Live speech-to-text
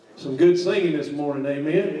Some good singing this morning,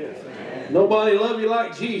 amen? Yes, amen. Nobody love you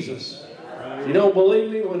like Jesus. If you don't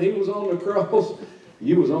believe me, when he was on the cross,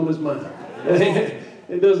 you was on his mind.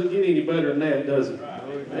 It doesn't get any better than that, does it?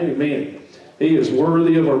 Amen. He is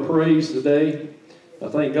worthy of our praise today. I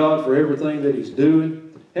thank God for everything that he's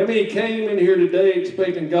doing. How many came in here today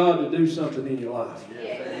expecting God to do something in your life?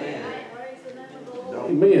 Yes.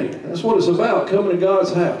 Amen. That's what it's about, coming to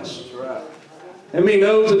God's house. How many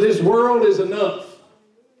knows that this world is enough?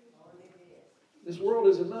 This world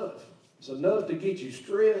is enough. It's enough to get you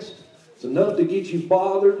stressed. It's enough to get you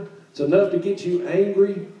bothered. It's enough to get you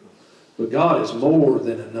angry. But God is more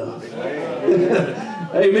than enough.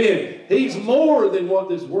 Amen. He's more than what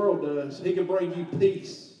this world does. He can bring you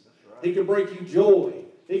peace. He can bring you joy.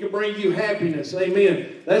 He can bring you happiness.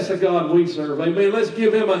 Amen. That's the God we serve. Amen. Let's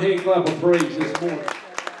give him a hand clap of praise this morning.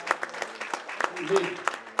 Amen.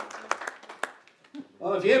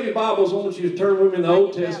 If you have your Bibles, I want you to turn with me in the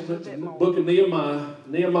Old Testament, the book of Nehemiah.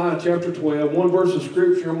 Nehemiah chapter 12, one verse of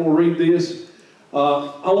Scripture. I'm going to read this. I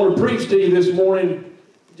want to preach to you this morning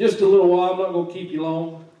just a little while. I'm not going to keep you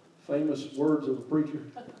long. Famous words of a preacher.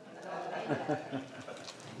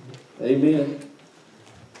 Amen.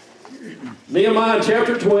 Nehemiah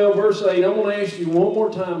chapter 12, verse 8. I want to ask you one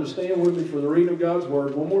more time to stand with me for the reading of God's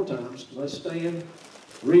Word. One more time. Let's stand,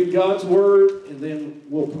 read God's Word, and then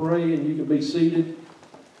we'll pray and you can be seated.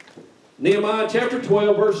 Nehemiah chapter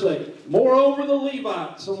 12, verse 8. Moreover the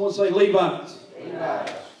Levites. Someone say Levites.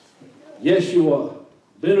 Levites. Jeshua,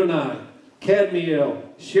 Binnui, Kadmiel,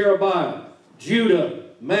 Sherebiah, Judah,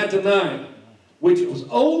 Mattaniah, which was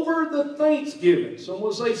over the Thanksgiving.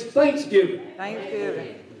 Someone say Thanksgiving.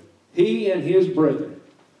 Thanksgiving. He and his brethren.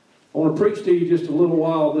 I want to preach to you just a little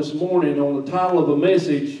while this morning on the title of a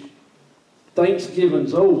message,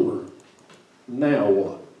 Thanksgiving's over. Now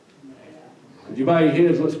what? Would you bow your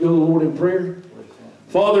heads? Let's go to the Lord in prayer.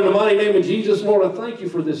 Father, in the mighty name of Jesus, Lord, I thank you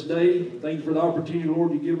for this day. Thank you for the opportunity,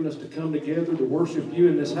 Lord, you've given us to come together to worship you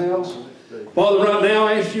in this house. Father, right now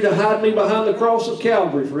I ask you to hide me behind the cross of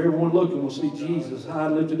Calvary. For everyone looking will see Jesus high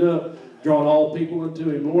and lifted up, drawing all people into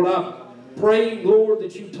him. Lord, I pray, Lord,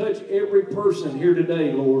 that you touch every person here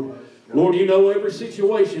today, Lord. Lord, you know every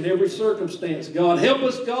situation, every circumstance, God. Help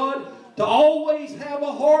us, God, to always have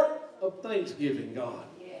a heart of thanksgiving, God.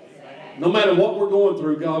 No matter what we're going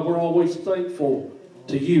through, God, we're always thankful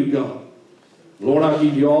to you, God. Lord, I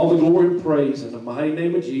give you all the glory and praise in the mighty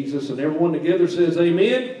name of Jesus. And everyone together says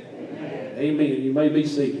amen. Amen. Amen. You may be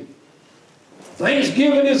seated.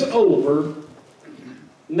 Thanksgiving is over.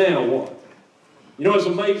 Now what? You know, it's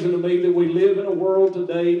amazing to me that we live in a world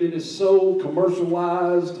today that is so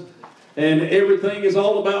commercialized and everything is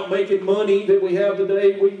all about making money that we have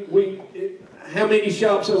today. How many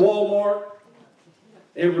shops at Walmart?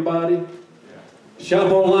 Everybody.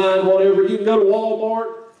 Shop online, whatever. You can go to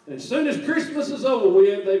Walmart, and as soon as Christmas is over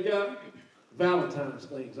with, they've got Valentine's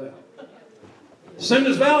things out. As soon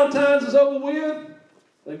as Valentine's is over with,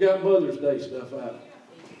 they've got Mother's Day stuff out.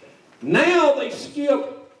 Now they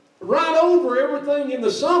skip right over everything in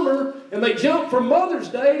the summer, and they jump from Mother's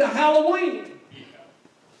Day to Halloween.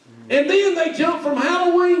 And then they jump from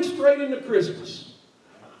Halloween straight into Christmas.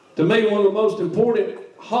 To me, one of the most important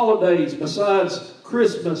holidays besides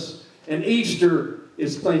Christmas and Easter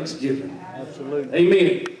is Thanksgiving. Absolutely.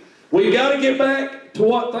 Amen. We've got to get back to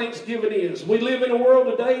what Thanksgiving is. We live in a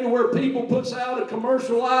world today where people puts out a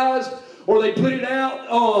commercialized, or they put it out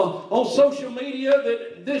on social media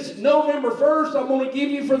that this November 1st, I'm going to give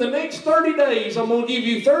you for the next 30 days, I'm going to give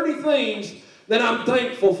you 30 things that I'm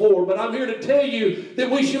thankful for. But I'm here to tell you that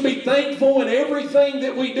we should be thankful in everything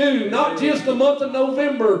that we do, not just the month of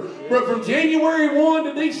November, but from January 1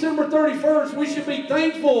 to December 31st, we should be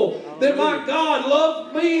thankful that my God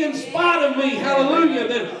loved me in spite of me. Hallelujah.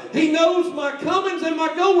 That he knows my comings and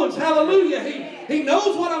my goings. Hallelujah. He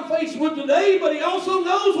knows what I'm faced with today, but he also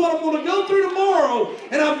knows what I'm going to go through tomorrow.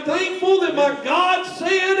 And I'm thankful that my God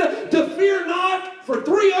said to fear not. For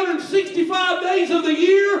 365 days of the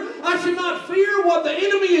year, I should not fear what the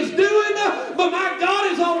enemy is doing, but my God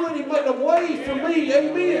has already made a way for me.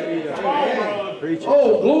 Amen.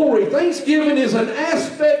 Oh, glory. Thanksgiving is an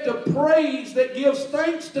aspect of praise that gives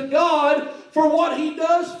thanks to God for what he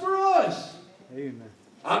does for us. Amen.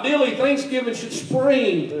 Ideally, Thanksgiving should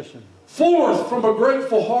spring forth from a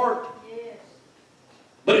grateful heart.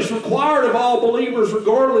 But it's required of all believers,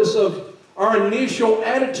 regardless of our initial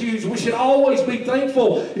attitudes. We should always be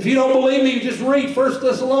thankful. If you don't believe me, you just read 1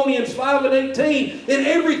 Thessalonians 5 and 18. In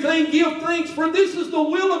everything give thanks, for this is the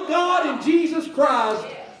will of God in Jesus Christ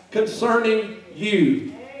concerning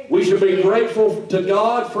you. We should be grateful to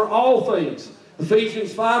God for all things.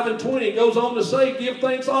 Ephesians 5:20 goes on to say, give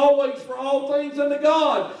thanks always for all things unto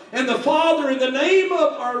God and the Father in the name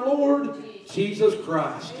of our Lord Jesus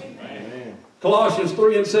Christ. Amen. Colossians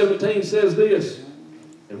 3:17 says this,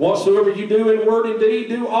 and whatsoever you do in word and deed,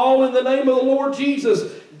 do all in the name of the Lord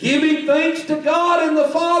Jesus, giving thanks to God and the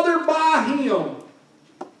Father by Him,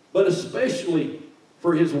 but especially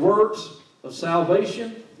for His works of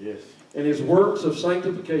salvation and His works of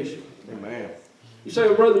sanctification. Amen. You say,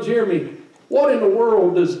 well, Brother Jeremy, what in the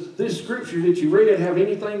world does this scripture that you read have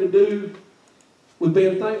anything to do with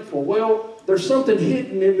being thankful? Well, there's something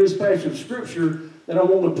hidden in this passage of scripture that I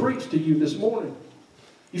want to preach to you this morning.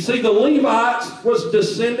 You see, the Levites was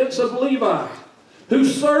descendants of Levi who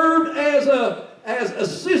served as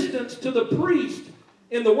assistants to the priest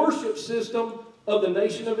in the worship system of the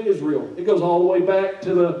nation of Israel. It goes all the way back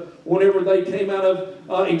to whenever they came out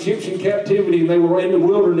of Egyptian captivity and they were in the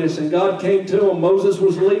wilderness and God came to them. Moses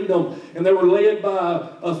was leading them and they were led by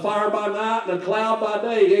a fire by night and a cloud by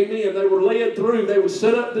day. Amen. They were led through. They would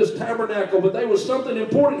set up this tabernacle, but there was something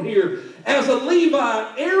important here. As a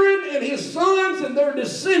Levite, Aaron and his sons and their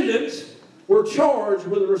descendants were charged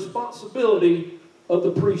with the responsibility of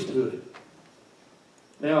the priesthood.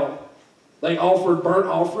 Now, they offered burnt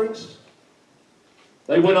offerings.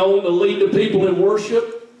 They went on to lead the people in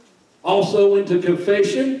worship, also into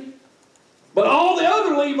confession. But all the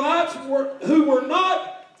other Levites who were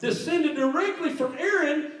not descended directly from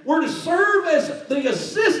Aaron were to serve as the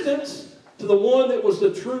assistants to the one that was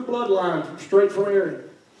the true bloodline straight from Aaron.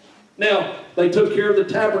 Now, they took care of the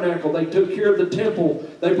tabernacle. They took care of the temple.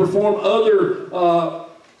 They performed other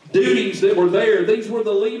duties that were there. These were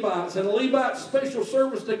the Levites. And the Levite's special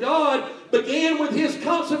service to God began with his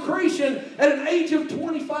consecration at an age of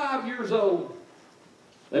 25 years old.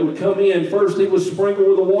 They would come in. First, he was sprinkled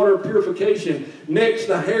with the water of purification. Next,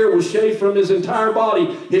 the hair was shaved from his entire body.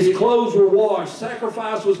 His clothes were washed.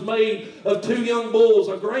 Sacrifice was made of 2 young bulls,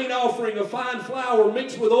 a grain offering of fine flour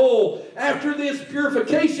mixed with oil. After this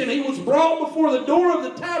purification, he was brought before the door of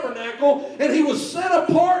the tabernacle, and he was set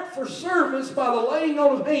apart for service by the laying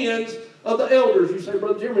on of hands of the elders. You say,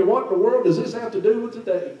 Brother Jeremy, what in the world does this have to do with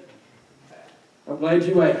today? I'm glad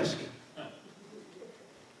you asked.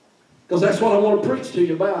 Because that's what I want to preach to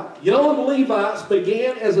you about. Young Levites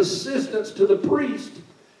began as assistants to the priest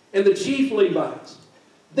and the chief Levites.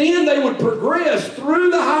 Then they would progress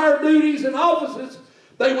through the higher duties and offices.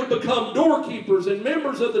 They would become doorkeepers and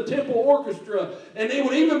members of the temple orchestra. And they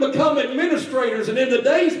would even become administrators. And in the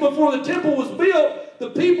days before the temple was built, the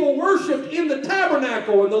people worshiped in the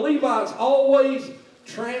tabernacle. And the Levites always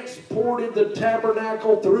transported the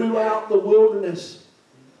tabernacle throughout the wilderness.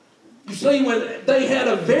 You see, when they had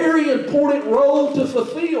a very important role to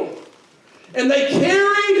fulfill. And they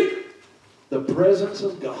carried the presence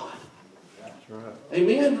of God. That's right.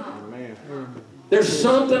 Amen? Amen. There's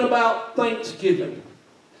something about thanksgiving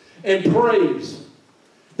and praise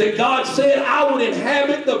that God said, I would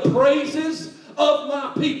inhabit the praises of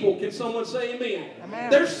my people. Can someone say amen? Amen.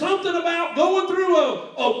 There's something about going through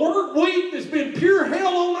a work week that's been pure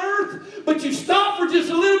hell on earth, but you stop for just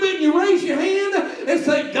a little bit and you raise your hand and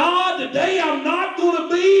say, God, today I'm not going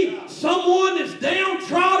to be someone that's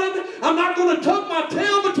downtrodden. I'm not going to tuck my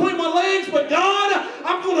tail between my legs, but God,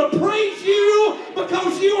 I'm going to praise you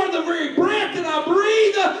because you are the very breath that I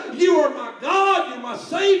breathe. You are my God. You're my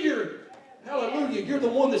Savior. Hallelujah. You're the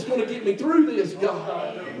one that's going to get me through this,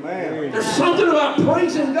 God. Amen. There's something about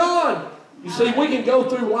praising God. You see, we can go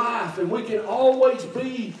through life and we can always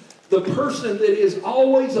be the person that is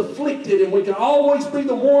always afflicted, and we can always be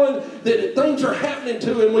the one that things are happening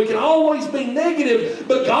to, and we can always be negative.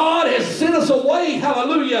 But God has sent us away,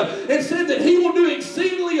 hallelujah, and said that He will do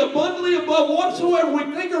exceedingly abundantly above whatsoever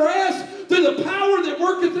we think or ask through the power that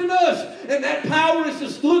worketh in us. And that power is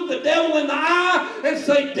to look the devil in the eye and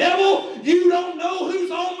say, devil, you don't know who's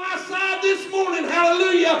on my side this morning.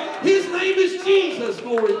 Hallelujah. His name is Jesus.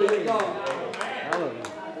 Glory be to God. Hallelujah.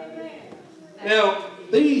 Now,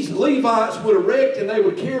 these Levites would erect and they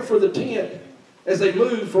would care for the tent as they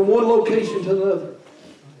moved from one location to another.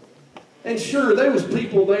 And sure, there was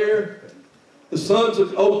people there. The sons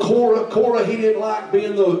of Korah. Korah, he didn't like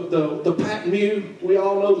being the Kadmiel. We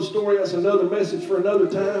all know the story. That's another message for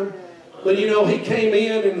another time. But, you know, he came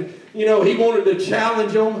in and, you know, he wanted to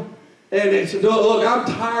challenge them. And he said, look, I'm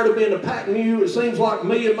tired of being a Kadmiel. It seems like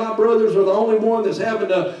me and my brothers are the only one that's having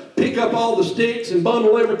to pick up all the sticks and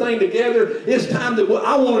bundle everything together. It's time that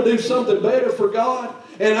I want to do something better for God.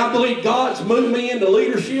 And I believe God's moved me into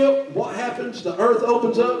leadership. What happens? The earth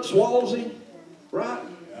opens up, swallows him. Right?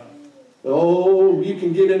 Oh, you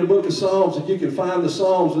can get in the book of Psalms and you can find the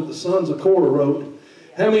Psalms that the sons of Korah wrote.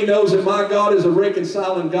 How many knows that my God is a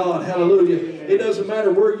reconciling God? Hallelujah. It doesn't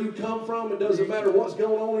matter where you come from. It doesn't matter what's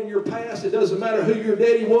going on in your past. It doesn't matter who your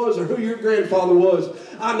daddy was or who your grandfather was.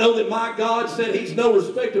 I know that my God said He's no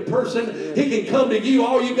respected person. He can come to you.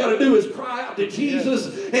 All you got to do is cry out to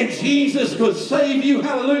Jesus, and Jesus could save you.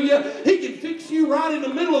 Hallelujah. He can fix you right in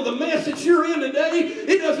the middle of the mess that you're in today.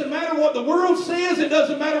 It doesn't matter what the world says. It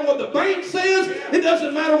doesn't matter what the bank says. It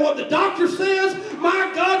doesn't matter what the doctor says.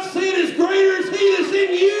 My God said is greater is He that's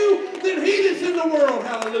in you than he that's in the world.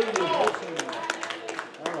 Hallelujah.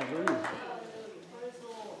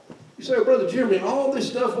 You say, Brother Jeremy, all this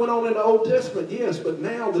stuff went on in the Old Testament. Yes, but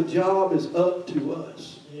now the job is up to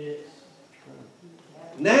us.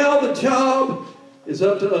 Now the job is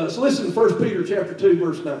up to us. Listen to 1 Peter chapter 2,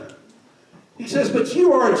 verse 9. He says, but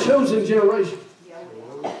you are a chosen generation.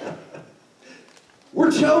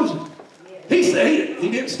 We're chosen. He said, he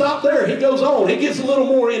didn't stop there. He goes on. He gets a little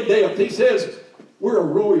more in depth. He says, we're a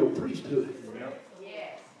royal priesthood.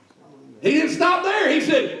 He didn't stop there. He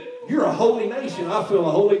said, you're a holy nation. I feel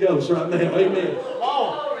the Holy Ghost right now. Amen.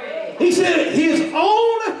 He said, his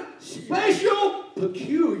own special,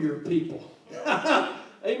 peculiar people.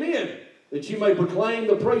 Amen. That you may proclaim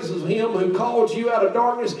the praises of Him who called you out of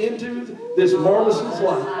darkness into this marvelous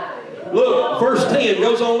light. Look, verse 10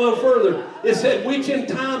 goes on a little further. It said, which in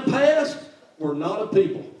time past were not a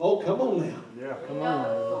people. Oh, come on now. Yeah, come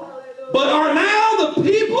on. But are now the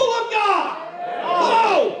people of God.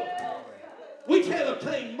 Oh! Which had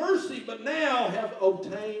obtained mercy, but now have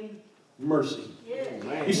obtained mercy.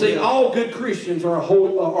 You see, all good Christians are a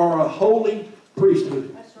holy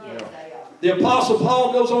priesthood. The Apostle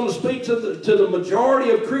Paul goes on to speak to the majority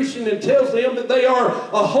of Christians and tells them that they are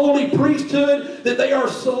a holy priesthood, that they are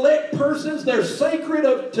select persons, they're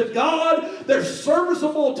sacred to God, they're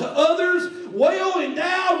serviceable to others, well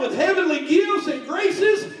endowed with heavenly gifts and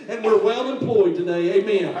graces, and we're well employed today.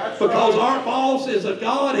 Amen. Because our boss is a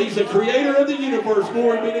God. He's the creator of the universe.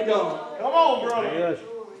 Glory be to God. Come on, brother. Yes.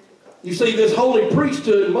 You see, this holy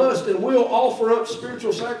priesthood must and will offer up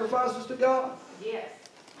spiritual sacrifices to God. Yes.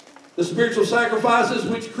 The spiritual sacrifices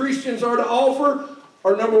which Christians are to offer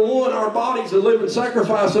are, number one, our bodies a living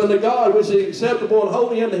sacrifice unto God, which is acceptable and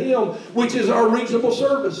holy unto Him, which is our reasonable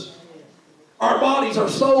service. Our bodies, our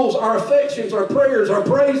souls, our affections, our prayers, our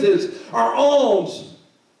praises, our alms,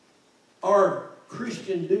 our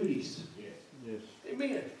Christian duties. Yes.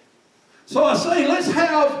 Amen. So I say, let's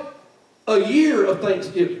have a year of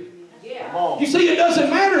Thanksgiving. Yeah. You see, it doesn't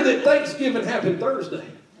matter that Thanksgiving happened Thursday.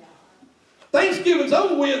 Thanksgiving's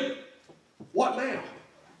over with. What now?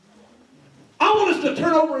 I want us to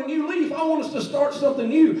turn over a new leaf. I want us to start something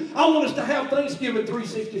new. I want us to have Thanksgiving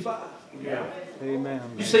 365. Yeah. Amen.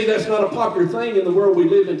 You see, that's not a popular thing in the world we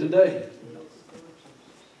live in today.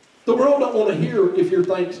 The world don't want to hear if you're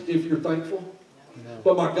thankful,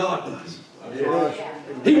 but my God does. Yes.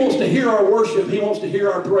 He wants to hear our worship. He wants to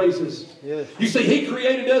hear our praises. Yes. You see, He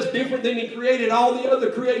created us different than He created all the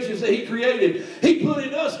other creations that He created. He put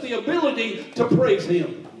in us the ability to praise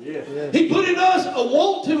Him. Yes. He put in us a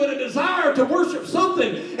want to and a desire to worship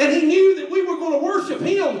something. And He knew that we were going to worship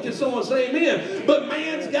Him. Can someone say amen? But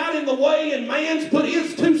man's got in the way, and man's put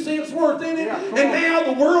his 2 cents worth in it. And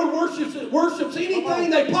now the world worships anything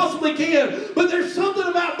they possibly can. But there's something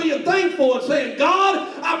about being thankful and saying, God,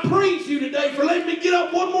 I praise You today for letting me get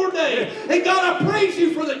up one more day. And God, I praise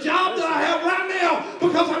You for the job that I have right now,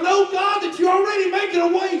 because I know, God, that You're already making a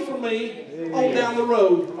way for me on down the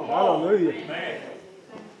road. Hallelujah. Amen.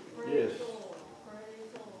 Yes.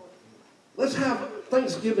 Let's have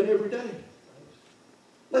Thanksgiving every day.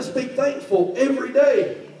 Let's be thankful every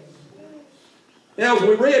day. Now, as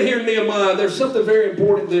we read here in Nehemiah, there's something very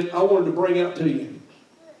important that I wanted to bring out to you.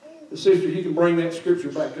 Sister, you can bring that scripture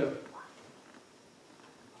back up.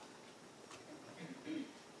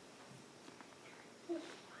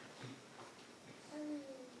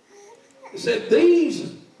 It said,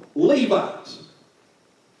 these Levites,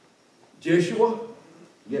 Jeshua,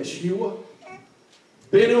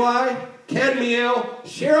 Binnui, Kadmiel,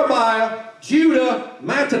 Sherebiah, Judah,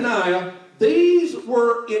 Mattaniah, these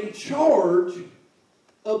were in charge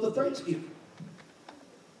of the Thanksgiving.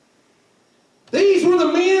 These were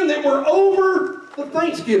the men that were over the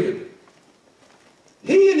Thanksgiving.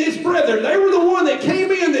 He and his brethren, they were the one that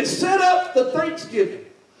came in that set up the Thanksgiving.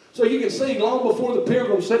 So you can see, long before the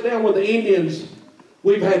Pilgrims sat down with the Indians,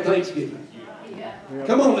 we've had Thanksgiving.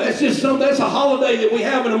 Come on, that's a holiday that we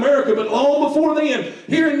have in America, but long before then,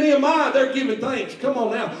 here in Nehemiah, they're giving thanks. Come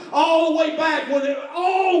on now. All the way back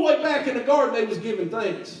in the garden, they was giving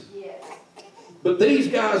thanks. But these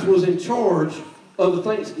guys was in charge of the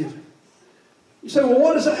Thanksgiving. You say, well,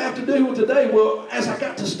 what does that have to do with today? Well, as I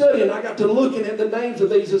got to studying, I got to looking at the names of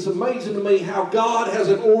these. It's amazing to me how God has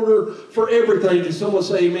an order for everything. Can someone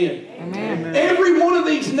say amen? Amen. Every one of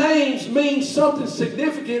these names means something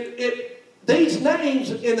significant. These names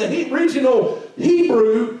in the original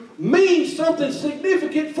Hebrew mean something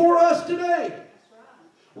significant for us today.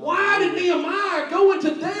 Why did Nehemiah go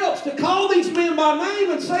into depths to call these men by name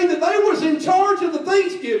and say that they was in charge of the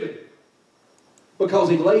Thanksgiving? Because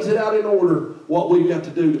he lays it out in order what we've got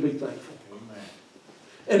to do to be thankful.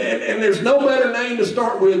 And there's no better name to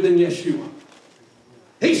start with than Yeshua.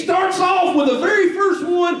 He starts off with the very first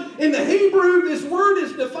one in the Hebrew. This word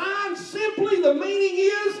is defined simply. The meaning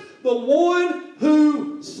is the one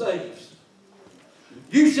who saves.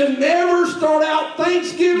 You should never start out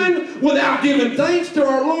Thanksgiving without giving thanks to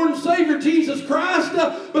our Lord and Savior Jesus Christ,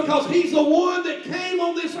 because He's the one that came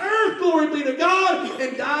on this earth, glory be to God,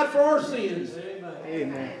 and died for our sins.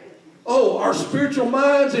 Amen. Oh, our spiritual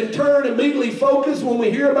minds in turn immediately focus when we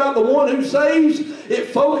hear about the one who saves. It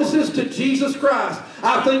focuses to Jesus Christ.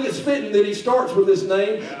 I think it's fitting that he starts with this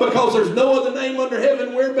name, because there's no other name under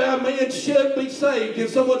heaven whereby man should be saved. Can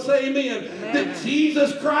someone say amen? Amen. That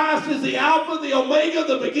Jesus Christ is the Alpha, the Omega,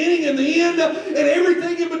 the beginning and the end, and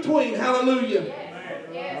everything in between. Hallelujah.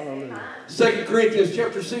 Yes. 2 Corinthians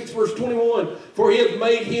chapter 6 verse 21. For he hath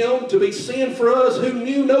made him to be sin for us who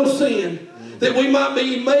knew no sin, that we might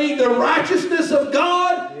be made the righteousness of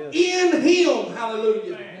God in him.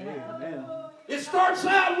 Hallelujah. Amen. It starts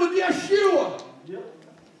out with Yeshua.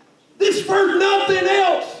 This for nothing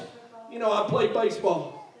else. You know, I play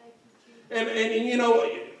baseball. And you know,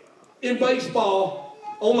 in baseball,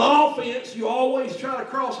 on the offense, you always try to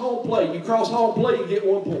cross home plate. You cross home plate, you get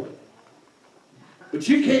 1 point. But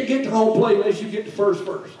you can't get to home plate unless you get to first.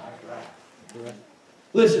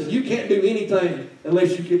 Listen, you can't do anything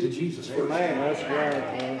unless you get to Jesus first. Amen. That's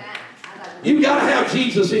right. You've got to have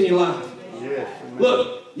Jesus in your life. Yes.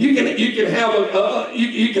 Look, you can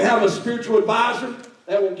have a spiritual advisor.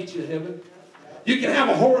 That won't get you to heaven. You can have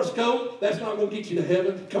a horoscope. That's not going to get you to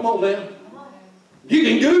heaven. Come on now. You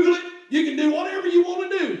can Google it. You can do whatever you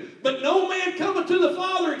want to do. But no man cometh to the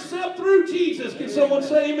Father except through Jesus. Can someone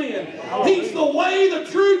say amen? He's the way,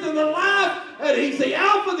 the truth, and the life. And He's the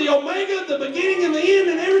Alpha, the Omega, the beginning and the end,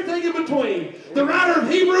 and everything in between. The writer of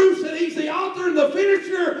Hebrews said He's the author and the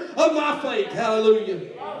finisher of my faith. Hallelujah.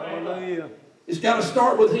 Hallelujah. It's got to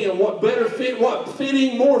start with Him. What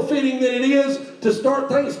more fitting than it is to start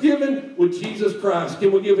Thanksgiving with Jesus Christ.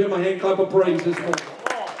 Can we give Him a hand clap of praise this morning?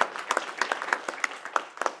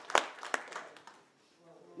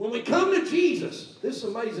 When we come to Jesus, this is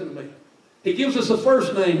amazing to me. He gives us a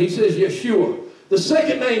first name. He says Yeshua. The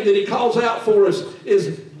second name that He calls out for us is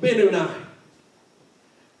Binnui.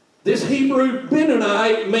 This Hebrew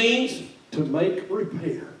Binnui means to make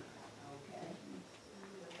repair.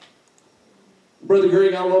 Brother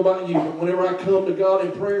Greg, I don't know about you, but whenever I come to God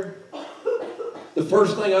in prayer, the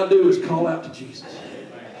first thing I do is call out to Jesus.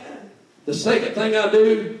 The second thing I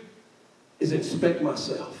do is inspect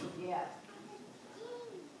myself.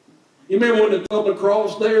 You remember when on the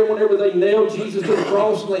cross there, whenever they nailed Jesus to the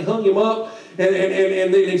cross and they hung Him up, and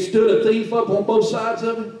then they stood a thief up on both sides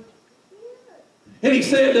of Him? And He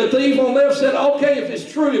said, the thief on the left said, okay, if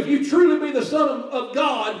it's true, if you truly be the Son of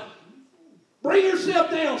God, bring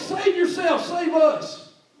yourself down, save yourself, save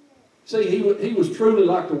us. See, he was truly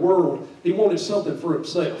like the world. He wanted something for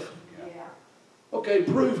himself. Okay,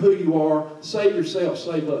 prove who you are, save yourself,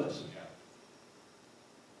 save us.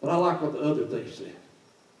 But I like what the other thief said.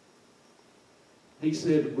 He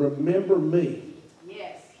said, remember me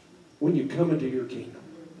when you come into your kingdom.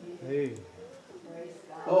 Hey.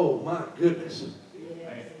 Oh, my goodness.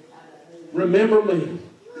 Remember me.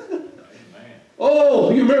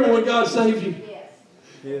 Oh, you remember when God saved you?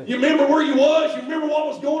 Yes. You remember where you was? You remember what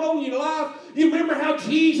was going on in your life? You remember how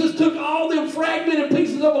Jesus took all them fragmented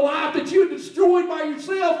pieces of a life that you had destroyed by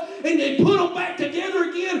yourself and He put them back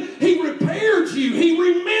together again? He repaired you. He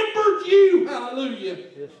remembered you. Hallelujah.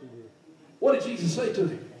 Yes, He did. What did Jesus say to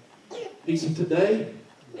him? He said, today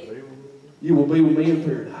you will be with me in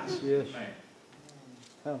paradise. Yes.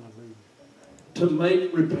 Hallelujah. To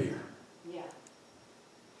make repair.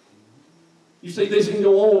 You see, this can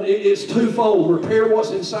go on. It's twofold. Repair what's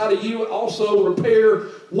inside of you. Also repair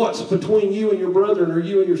what's between you and your brother or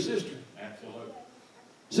you and your sister. Absolutely.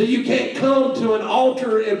 So you can't come to an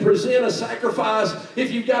altar and present a sacrifice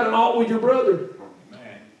if you've got an ought with your brother.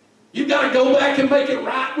 Amen. You've got to go back and make it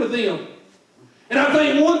right with them. And I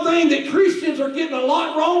think one thing that Christians are getting a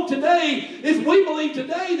lot wrong today is we believe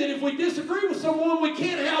today that if we disagree with someone, we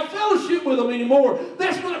can't have fellowship with them anymore.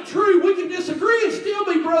 That's not true. We can disagree and still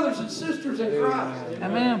be brothers and sisters in Christ.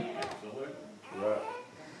 Amen.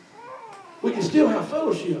 We can still have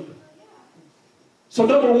fellowship. So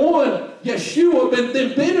number one, Yeshua,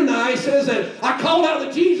 then Binnui says that I called out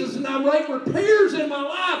to Jesus and I'm making repairs in my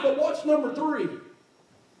life. But what's number three?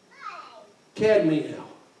 Kadmiel.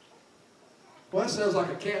 Well, that sounds like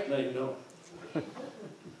a cat name, don't it?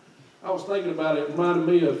 I was thinking about it. It reminded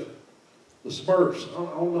me of the Smurfs.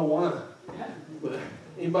 I don't know why. But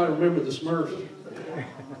anybody remember the Smurfs?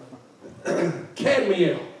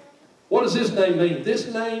 Kadmiel. What does this name mean?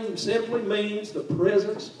 This name simply means the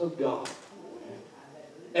presence of God.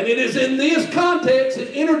 And it is in this context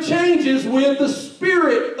it interchanges with the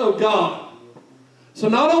Spirit of God. So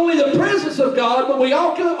not only the presence of God, but we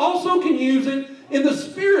also can use it in the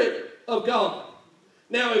Spirit of God.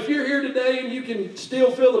 Now, if you're here today and you can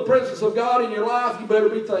still feel the presence of God in your life, you better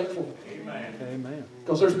be thankful. Amen. Amen.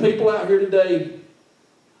 Because there's people out here today,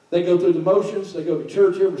 they go through the motions, they go to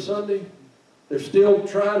church every Sunday, they're still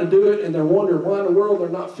trying to do it, and they're wondering why in the world they're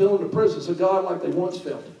not feeling the presence of God like they once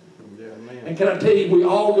felt it. And can I tell you, we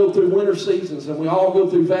all go through winter seasons, and we all go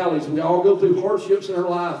through valleys, and we all go through hardships in our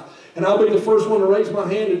life. And I'll be the first one to raise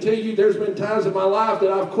my hand and tell you there's been times in my life that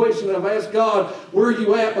I've questioned, I've asked God, where are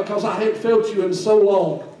you at? Because I haven't felt you in so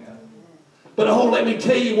long. But oh, let me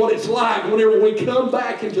tell you what it's like whenever we come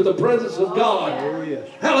back into the presence of God. Oh, yes.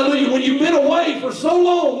 Hallelujah. When you've been away for so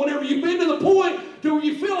long, whenever you've been to the point to where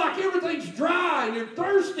you feel like everything's dry and you're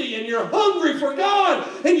thirsty and you're hungry for God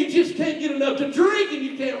and you just can't get enough to drink and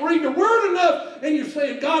you can't read the Word enough and you're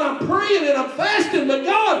saying, God, I'm praying and I'm fasting, but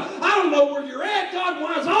God, I don't know where you're at. God,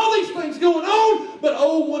 why is all these things going on? But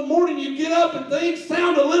oh, one morning you get up and things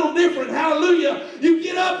sound a little different. Hallelujah. You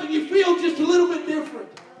get up and you feel just a little bit different.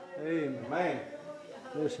 Amen.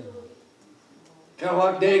 Listen. Kind of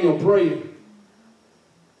like Daniel praying.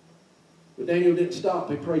 But Daniel didn't stop.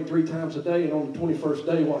 He prayed 3 times a day, and on the 21st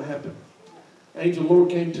day, what happened? Angel of the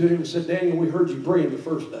Lord came to him and said, Daniel, we heard you praying the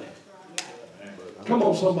first day. Come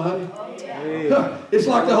on, somebody. It's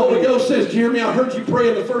like the Holy Ghost says, Jeremy, I heard you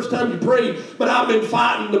praying the first time you prayed, but I've been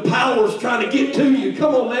fighting the powers trying to get to you.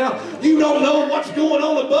 Come on now. You don't know what's going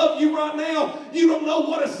on above you right now. You don't know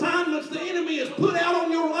what assignments the enemy has put out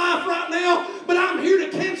on your life right now, but I'm here to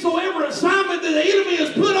cancel every assignment that the enemy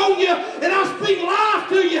has put on you, and I speak life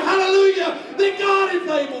to you. Hallelujah. That God is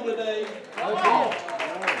able today.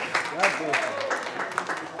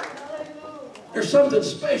 There's something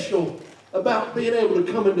special about being able to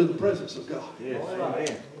come into the presence of God. Yes.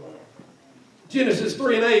 Genesis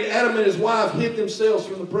 3:8, Adam and his wife hid themselves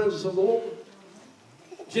from the presence of the Lord.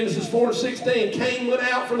 Genesis 4:16, Cain went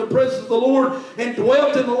out from the presence of the Lord and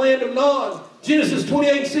dwelt in the land of Nod. Genesis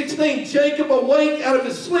 28:16, Jacob awake out of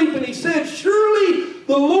his sleep and he said, surely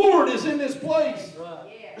the Lord is in this place.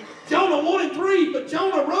 Jonah 1:3, but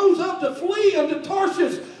Jonah rose up to flee unto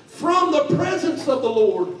Tarshish from the presence of the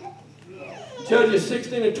Lord. Judges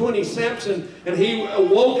 16:20, Samson, and he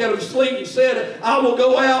awoke out of sleep and said, I will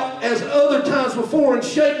go out as other times before and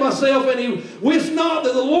shake myself, and he wist not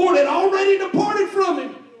that the Lord had already departed from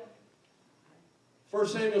him. 1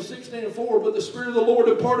 Samuel 16:4, but the Spirit of the Lord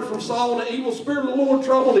departed from Saul, and the evil spirit of the Lord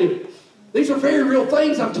troubled him. These are very real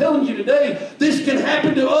things I'm telling you today. This can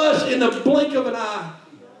happen to us in the blink of an eye.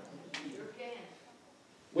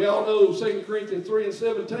 We all know 2 Corinthians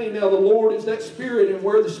 3:17, now the Lord is that Spirit, and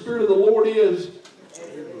where the Spirit of the Lord is,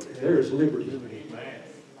 there is liberty.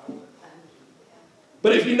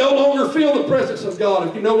 But if you no longer feel the presence of God,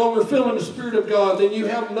 if you're no longer feeling the Spirit of God, then you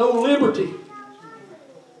have no liberty.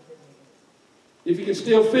 If you can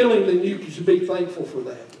still feel Him, then you should be thankful for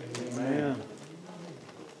that. Amen.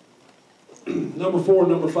 Number 4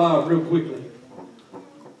 and number 5, real quickly.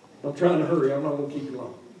 I'm trying to hurry. I'm not going to keep you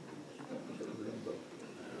long.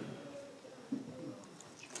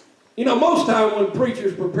 You know, most time when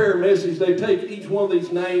preachers prepare a message, they take each one of these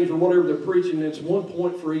names or whatever they're preaching, and it's 1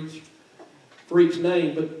 point for each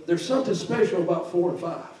name. But there's something special about 4 and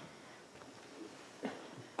 5.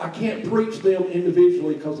 I can't preach them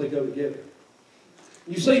individually because they go together.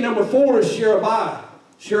 You see, number 4 is Sherebiah.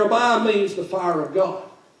 Sherebiah means the fire of God.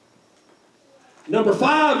 Number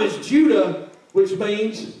 5 is Judah, which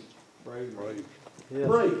means praise. Yes.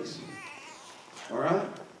 Praise. All right?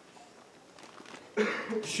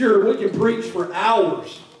 Sure, we can preach for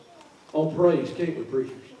hours on praise, can't we,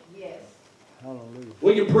 preachers? Yes. Hallelujah.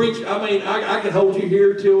 We can preach, I can hold you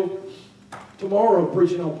here till tomorrow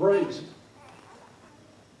preaching on praise.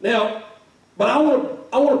 Now, but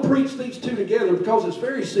I want to preach these two together because it's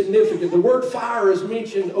very significant. The word fire is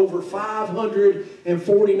mentioned over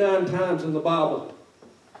 549 times in the Bible.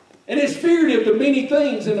 And it's figurative to many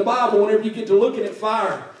things in the Bible whenever you get to looking at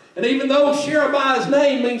fire. And even though Sherebiah's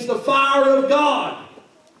name means the fire of God,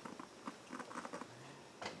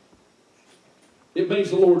 It means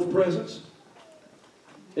the Lord's presence.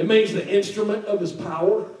 It means the instrument of His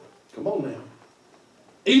power. Come on now.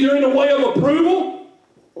 Either in a way of approval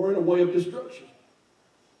or in a way of destruction.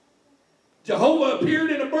 Jehovah appeared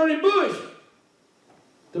in a burning bush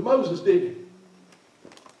to Moses, didn't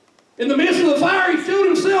He? In the midst of the fire, He showed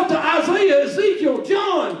Himself to Isaiah, Ezekiel,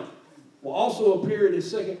 John. Will also appear at His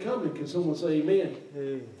second coming. Can someone say amen?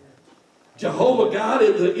 Hey. Jehovah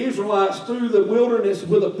guided the Israelites through the wilderness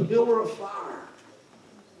with a pillar of fire.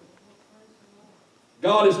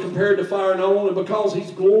 God is compared to fire not only because He's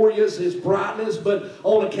glorious, His brightness, but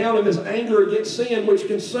on account of His anger against sin, which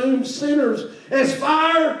consumes sinners as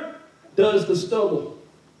fire does the stubble.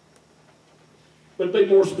 But to be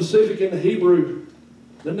more specific in the Hebrew,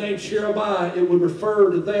 the name Sherebiah, it would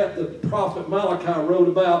refer to that the prophet Malachi wrote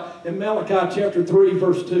about in Malachi chapter 3,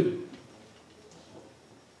 verse 2.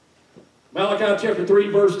 Malachi chapter 3,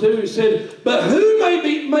 verse 2, it said, "But who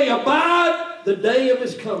may abide the day of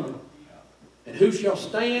His coming? And who shall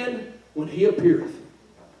stand when He appeareth?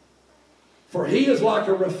 For He is like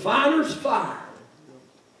a refiner's fire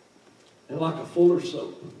and like a fuller's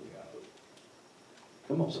soap."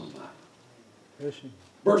 Come on, somebody.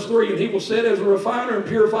 Verse 3, "And He will sit as a refiner and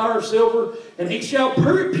purifier of silver, and He shall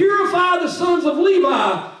purify the sons of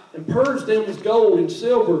Levi and purge them with gold and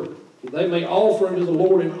silver, that they may offer unto the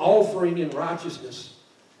Lord an offering in righteousness."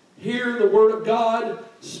 Here the Word of God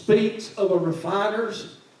speaks of a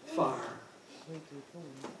refiner's fire.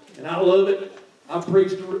 And I love it. I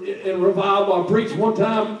preached in revival. I preached one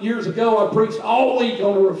time years ago. I preached all week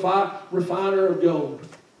on a refiner of gold.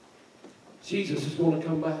 Jesus is going to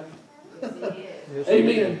come back. Yes,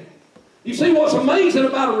 amen. You see what's amazing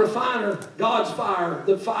about a refiner, God's fire,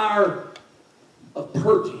 the fire of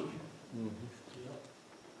purging.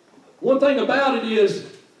 One thing about it is,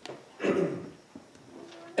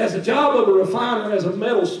 as a job of a refiner, as a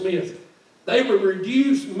metalsmith, they would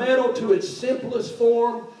reduce metal to its simplest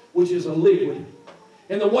form, which is a liquid.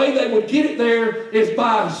 And the way they would get it there is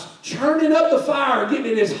by churning up the fire,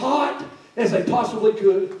 getting it as hot as they possibly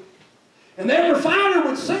could. And that refiner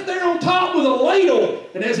would sit there on top with a ladle,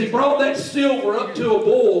 and as he brought that silver up to a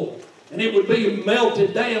boil, and it would be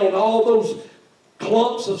melted down, all those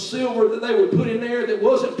clumps of silver that they would put in there that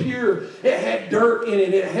wasn't pure. It had dirt in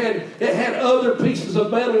it. It had other pieces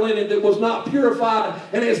of metal in it that was not purified.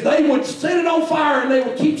 And as they would set it on fire, and they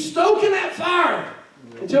would keep stoking that fire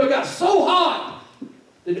until it got so hot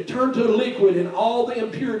that it turned to a liquid, and all the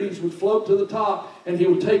impurities would float to the top, and he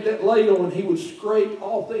would take that ladle and he would scrape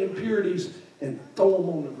off the impurities and throw them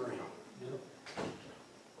on the ground.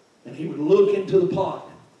 And he would look into the pot.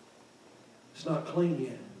 It's not clean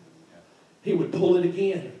yet. He would pull it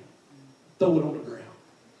again, throw it on the ground.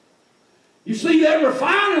 You see, that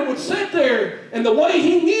refiner would sit there, and the way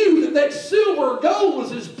he knew that that silver or gold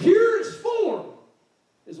was his purest form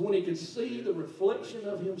is when he could see the reflection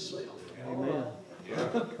of himself. Amen. Yeah.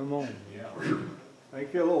 Come on. Yeah.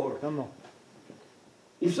 Thank you, Lord. Come on.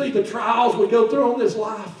 You see, the trials we go through on this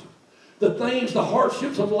life, the things, the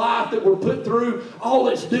hardships of life that we're put through, all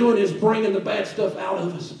it's doing is bringing the bad stuff out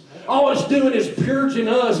of us. All it's doing is purging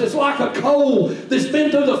us. It's like a coal that's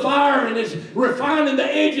been through the fire and it's refining the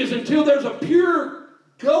edges until there's a pure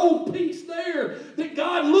gold piece there that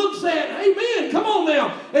God looks at. Amen. Come on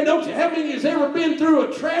now. And don't you, how many has ever been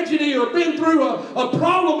through a tragedy or been through a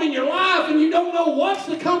problem in your life and you don't know what's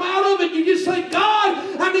to come out of it? You just say,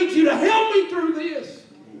 God, I need you to help me through this.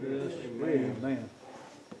 Yes, amen.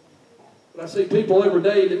 But I see people every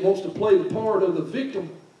day that wants to play the part of the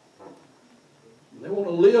victim. They want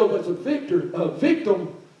to live as a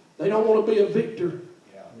victim. They don't want to be a victor.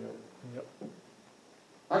 Yeah. Yep.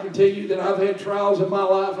 I can tell you that I've had trials in my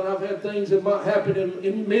life, and I've had things that might happen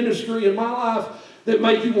in ministry in my life that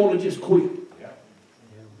make you want to just quit. Yeah.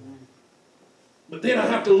 But then I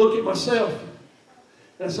have to look at myself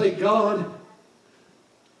and I say, God,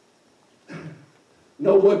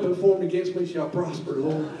 no weapon formed against me shall prosper,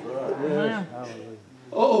 Lord. Right. Yes.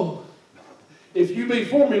 Oh. If you be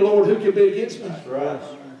for me, Lord, who can be against me? That's right.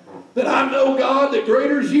 That I know, God, that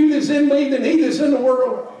greater is you that's in me than he that's in the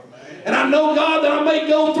world. Amen. And I know, God, that I may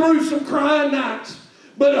go through some crying nights.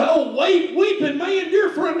 But weeping may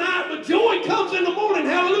endure for a night, but joy comes in the morning.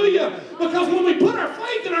 Hallelujah. Because when we put our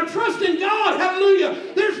faith and our trust in God,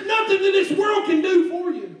 hallelujah, there's nothing that this world can do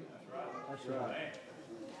for you. That's right.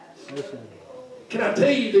 That's right. Can I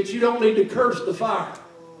tell you that you don't need to curse the fire?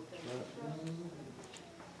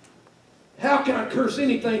 How can I curse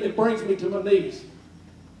anything that brings me to my knees?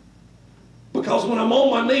 Because when I'm on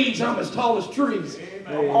my knees, I'm as tall as trees.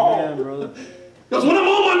 Amen, brother. Because when I'm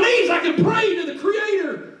on my knees, I can pray to the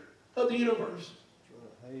Creator of the universe.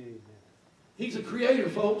 He's a creator,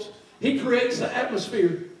 folks. He creates the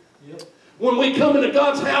atmosphere. When we come into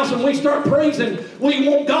God's house and we start praising, we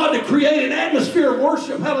want God to create an atmosphere of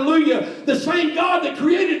worship. Hallelujah. The same God that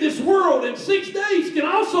created this world in 6 days can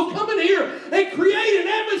also come in here and create an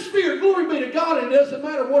atmosphere. Glory be to God. And it doesn't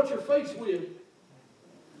matter what you're faced with.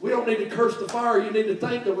 We don't need to curse the fire. You need to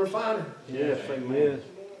thank the refiner. Yes, amen.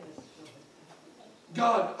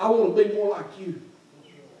 God, I want to be more like you.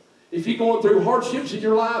 If you're going through hardships in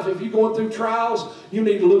your life, if you're going through trials, you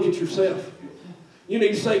need to look at yourself. You need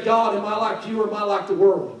to say, God, am I like you or am I like the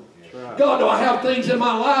world? Right. God, do I have things in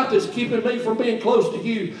my life that's keeping me from being close to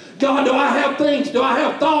you? God, do I have things, do I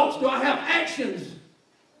have thoughts, do I have actions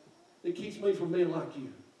that keeps me from being like you?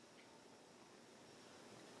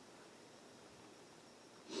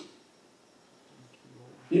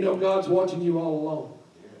 You know, God's watching you all along.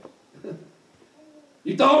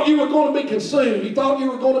 You thought you were going to be consumed. You thought you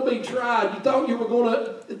were going to be tried. You thought you were going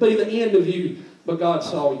to be the end of you. But God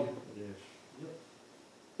saw you.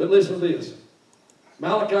 But listen to this.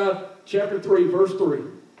 Malachi chapter 3, verse 3.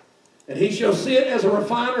 And he shall sit as a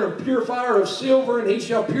refiner, a purifier of silver, and he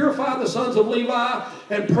shall purify the sons of Levi,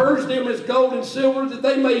 and purge them as gold and silver, that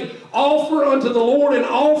they may offer unto the Lord an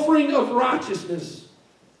offering of righteousness.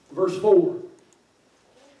 Verse 4.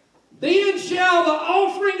 Then shall the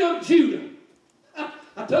offering of Judah.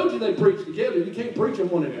 I told you they preach together. You can't preach them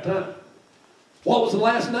one at a time. What was the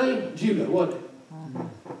last name? Judah, wasn't it?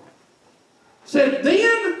 Said,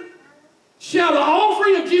 then shall the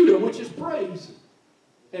offering of Judah, which is praise,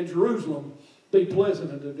 and Jerusalem be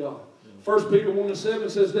pleasant unto God. 1 Peter 1:7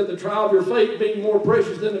 says that the trial of your faith, being more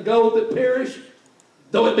precious than the gold that perish,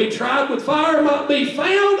 though it be tried with fire, might be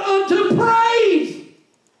found unto praise.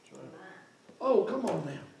 Oh, come on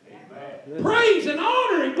now. Amen. Praise and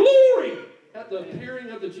honor and glory at the appearing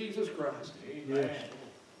of the Jesus Christ. Amen.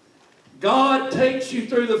 God takes you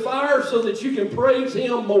through the fire so that you can praise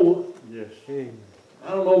Him more. Yes.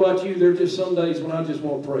 I don't know about you, there are just some days when I just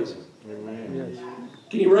want to praise Him. Amen. Yes.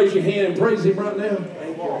 Can you raise your hand and praise Him right now?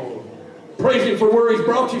 Amen. Praise Him for where He's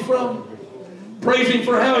brought you from. Praise Him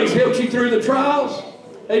for how He's helped you through the trials.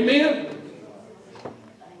 Amen.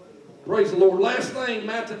 Praise the Lord. Last thing,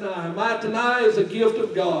 Mattaniah. Mattaniah is a gift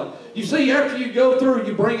of God. You see, after you go through,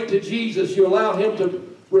 you bring it to Jesus. You allow Him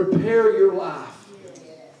to repair your life.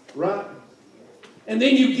 Right? And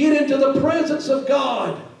then you get into the presence of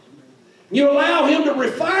God. You allow Him to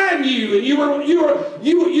refine you. And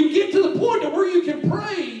you get to the point where you can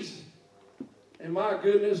praise. And my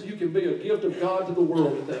goodness, you can be a gift of God to the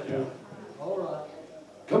world at that point. All right.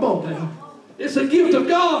 Come on now. It's a gift of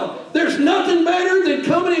God. There's nothing better than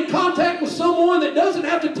coming in contact with someone that doesn't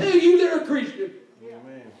have to tell you they're a Christian.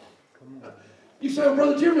 Amen. Come on. You say, well,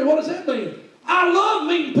 Brother Jeremy, what does that mean? I love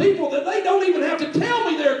meeting people that they don't even have to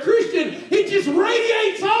tell me they're a Christian. It just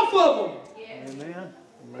radiates off of them. Yes. Amen.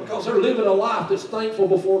 Because they're living a life that's thankful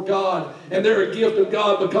before God. And they're a gift of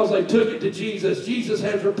God because they took it to Jesus. Jesus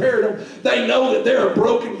has repaired them. They know that they're a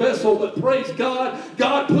broken vessel. But praise God,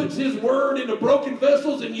 God puts His word into broken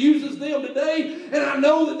vessels and uses them today. And I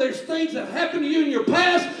know that there's things that happened to you in your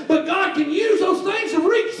past. But God can use those things to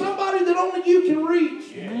reach somebody that only you can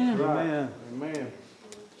reach. Amen. Right. Amen.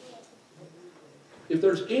 If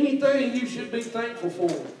there's anything you should be thankful for,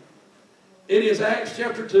 it is Acts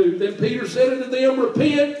chapter 2. Then Peter said unto them,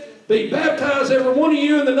 repent, be baptized every one of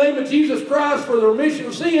you in the name of Jesus Christ for the remission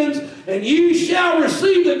of sins, and you shall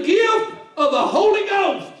receive the gift of the Holy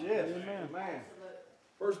Ghost. Yes. Amen.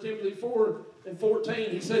 1 Timothy 4:14,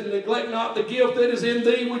 he said, neglect not the gift that is in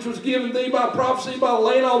thee, which was given thee by prophecy, by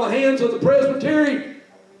laying on the hands of the presbytery.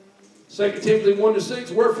 2 Timothy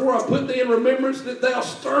 1:6, wherefore I put thee in remembrance that thou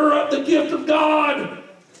stir up the gift of God.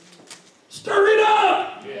 Stir it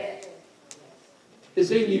up. Yes. It's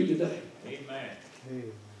in you today. Amen.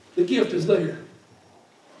 The gift is there.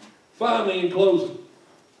 Finally, in closing,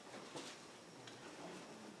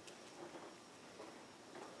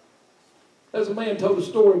 as a man told a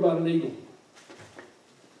story about an eagle.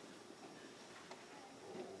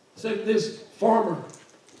 Said this farmer,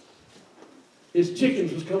 his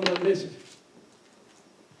chickens was coming up missing.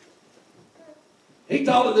 He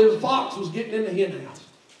thought that the fox was getting in the hen house.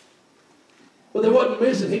 But they wasn't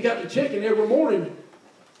missing. He got to checking every morning.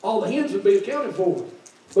 All the hens would be accounted for.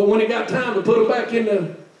 But when it got time to put them back in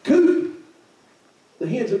the coop, the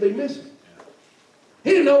hens would be missing.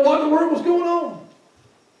 He didn't know what in the world was going on.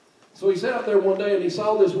 So he sat out there one day and he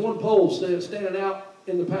saw this one pole standing out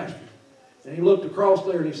in the pasture. And he looked across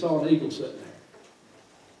there and he saw an eagle sitting there.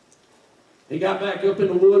 He got back up in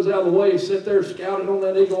the woods out of the way. He sat there, scouted on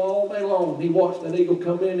that eagle all day long. He watched that eagle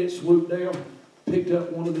come in. It swooped down, picked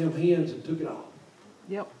up one of them hens and took it off.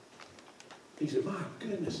 Yep. He said, my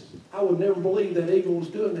goodness, I would never believe that eagle was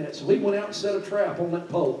doing that. So he went out and set a trap on that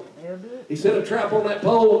pole. He set a trap on that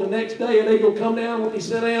pole, and the next day an eagle come down. When he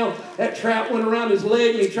sat down, that trap went around his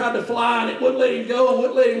leg, and he tried to fly, and it wouldn't let him go,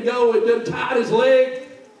 wouldn't let him go. It done tied his leg.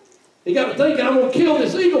 He got to thinking, I'm going to kill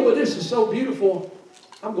this eagle, but this is so beautiful.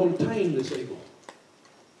 I'm going to tame this eagle.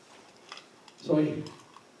 So he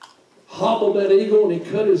hobbled that eagle, and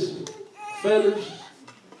he cut his feathers,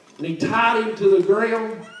 and he tied him to the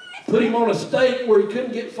ground, put him on a stake where he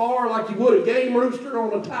couldn't get far like you would a game rooster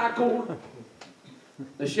on a tie cord.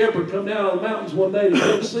 The shepherd come down on the mountains one day and he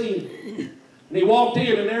couldn't see him. And he walked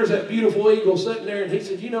in, and there's that beautiful eagle sitting there, and he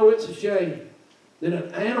said, you know, it's a shame that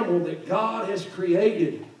an animal that God has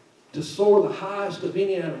created to soar the highest of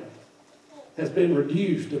any animal has been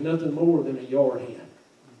reduced to nothing more than a yard hen.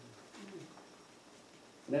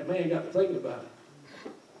 And that man got to thinking about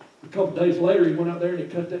it. A couple days later, he went out there and he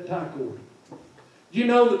cut that tie cord. Do you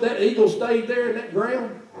know that that eagle stayed there in that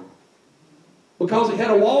ground? Because he had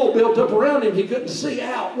a wall built up around him, he couldn't see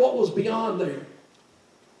out what was beyond there.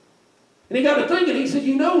 And he got to thinking, he said,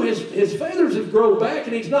 you know, his feathers have grown back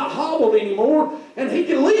and he's not hobbled anymore, and he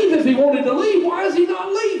can leave if he wanted to leave. Why is he not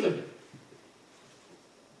leaving?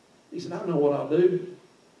 He said, I know what I'll do.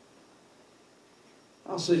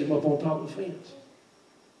 I'll set him up on top of the fence.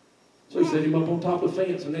 So he set him up on top of the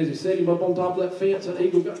fence, and as he set him up on top of that fence, that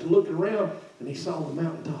eagle got to looking around, and he saw the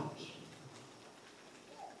mountaintops.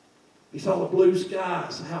 He saw the blue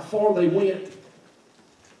skies, how far they went.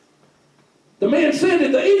 The man said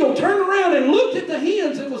that the eagle turned around and looked at the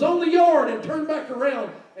hens that was on the yard and turned back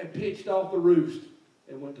around and pitched off the roost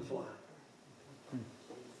and went to fly.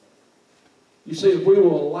 You see, if we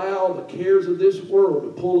will allow the cares of this world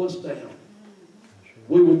to pull us down,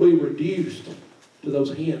 we will be reduced to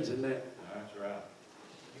those hens in that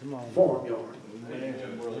farmyard.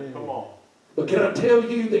 Come on. But can I tell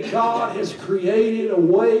you that God has created a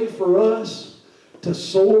way for us to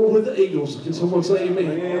soar with the eagles? Can someone say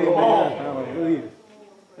amen? Hallelujah.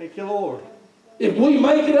 Thank you, Lord. If we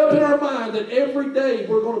make it up in our mind that every day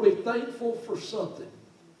we're going to be thankful for something,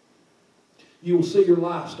 you will see your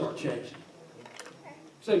life start changing.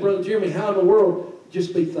 Say, Brother Jeremy, how in the world?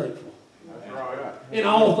 Just be thankful. That's right. In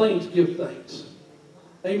all things, give thanks.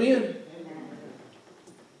 Amen?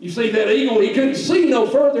 You see, that eagle, he couldn't see no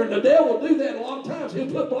further, and the devil will do that a lot of times.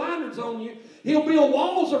 He'll put blinders on you. He'll build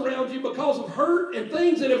walls around you because of hurt and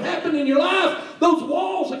things that have happened in your life. Those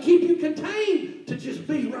walls will keep you contained to just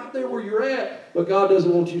be right there where you're at. But God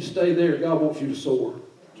doesn't want you to stay there. God wants you to soar.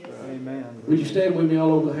 Amen. Would you stand with me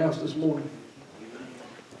all over the house this morning?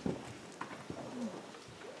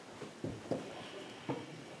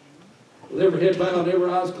 With every head bowed, every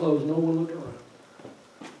eyes closed, no one looking around.